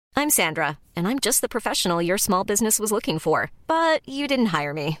I'm Sandra, and I'm just the professional your small business was looking for. But you didn't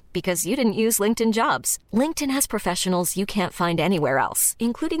hire me because you didn't use LinkedIn Jobs. LinkedIn has professionals you can't find anywhere else,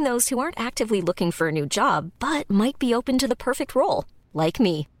 including those who aren't actively looking for a new job, but might be open to the perfect role, like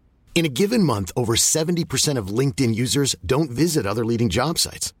me. In a given month, over 70% of LinkedIn users don't visit other leading job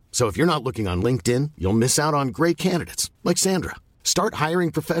sites. So if you're not looking on LinkedIn, you'll miss out on great candidates like Sandra. Start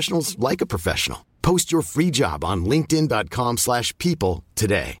hiring professionals like a professional. Post your free job on linkedin.com/people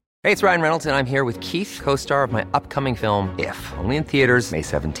today. Hey, it's Ryan Reynolds, and I'm here with Keith, co-star of my upcoming film, If, only in theaters May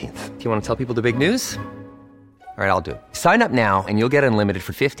 17th. Do you want to tell people the big news? All right, I'll do it. Sign up now and you'll get unlimited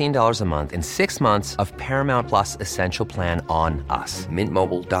for $15 a month and 6 months of Paramount Plus Essential Plan on us.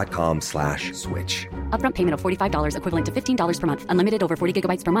 MintMobile.com/switch. Upfront payment of $45 equivalent to $15 per month. Unlimited over 40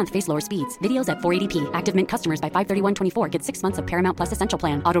 gigabytes per month. Face lower speeds. Videos at 480p. Active Mint customers by 531.24 get 6 months of Paramount Plus Essential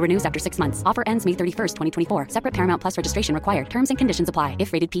Plan. Auto renews after 6 months. Offer ends May 31st, 2024. Separate Paramount Plus registration required. Terms and conditions apply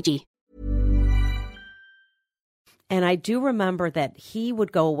if rated PG. And I do remember that he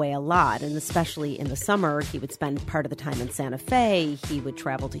would go away a lot, and especially in the summer, he would spend part of the time in Santa Fe. He would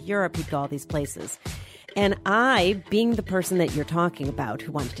travel to Europe. He'd go all these places. And I, being the person that you're talking about,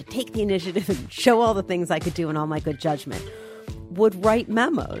 who wanted to take the initiative and show all the things I could do and all my good judgment, would write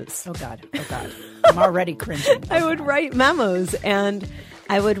memos. Oh, God. Oh, God. I'm already cringing. I would write memos, and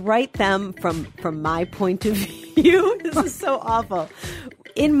I would write them from my point of view. This is so awful.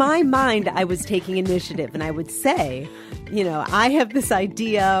 In my mind, I was taking initiative, and I would say, you know, I have this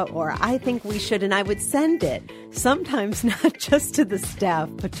idea, or I think we should, and I would send it, sometimes not just to the staff,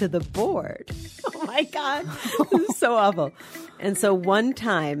 but to the board. Oh, my God. This is so awful. And so one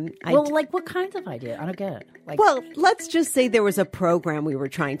time... like, what kinds of idea? I don't get it. Well, let's just say there was a program we were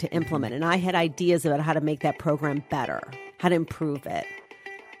trying to implement, and I had ideas about how to make that program better, how to improve it.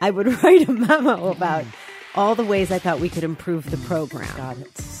 I would write a memo about... all the ways I thought we could improve the program. God,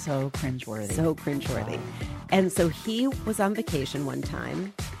 it's so cringeworthy. So cringeworthy. Wow. And so he was on vacation one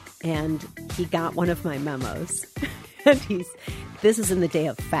time, and he got one of my memos. And this is in the day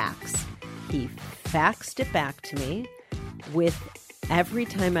of fax. He faxed it back to me with every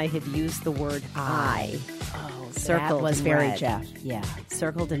time I had used the word I. Oh, circled that was in very red. Jeff. Yeah.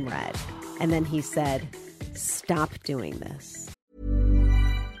 Circled in red. And then he said, "Stop doing this."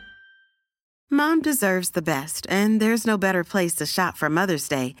 Mom deserves the best, and there's no better place to shop for Mother's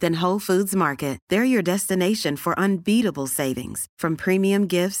Day than Whole Foods Market. They're your destination for unbeatable savings, from premium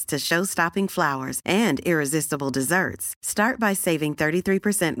gifts to show-stopping flowers and irresistible desserts. Start by saving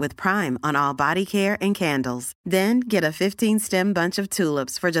 33% with Prime on all body care and candles. Then get a 15-stem bunch of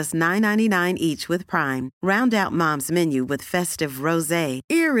tulips for just $9.99 each with Prime. Round out Mom's menu with festive rosé,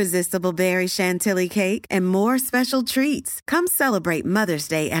 irresistible berry chantilly cake, and more special treats. Come celebrate Mother's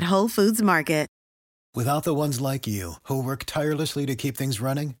Day at Whole Foods Market. Without the ones like you, who work tirelessly to keep things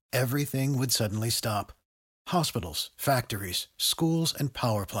running, everything would suddenly stop. Hospitals, factories, schools, and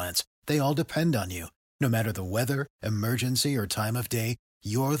power plants, they all depend on you. No matter the weather, emergency, or time of day,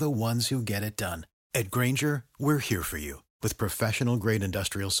 you're the ones who get it done. At Grainger, we're here for you with professional-grade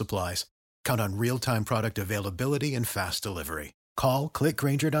industrial supplies. Count on real-time product availability and fast delivery. Call, click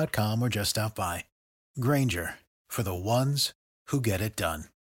Grainger.com, or just stop by. Grainger, for the ones who get it done.